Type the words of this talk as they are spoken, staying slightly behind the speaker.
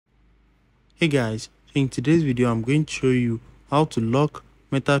Hey guys, so in today's video I'm going to show you how to lock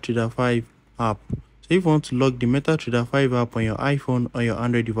MetaTrader 5 app. So if you want to lock the MetaTrader 5 app on your iPhone or your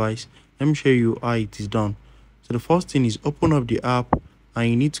Android device, let me show you how it is done. So the first thing is open up the app and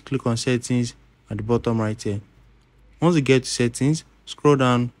you need to click on settings at the bottom right here. Once you get to settings, scroll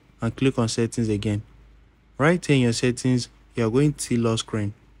down and click on settings again. Right here in your settings, you are going to see lock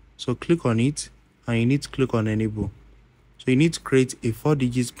screen. So click on it and you need to click on enable. So you need to create a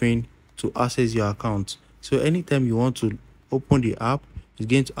 4-digit PIN to access your account. So anytime you want to open the app, it's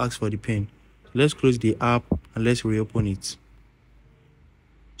going to ask for the PIN. So let's close the app and let's reopen it.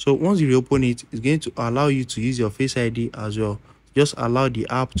 So once you reopen it, it's going to allow you to use your Face ID as well. Just allow the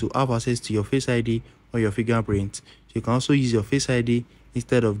app to have access to your Face ID or your fingerprint. So you can also use your Face ID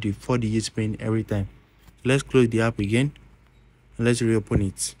instead of the 4-digit PIN every time. So let's close the app again and let's reopen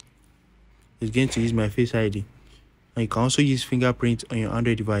it. It's going to use my Face ID. And you can also use fingerprint on your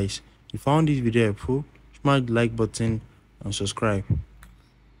Android device. If you found this video helpful, smash the like button and subscribe.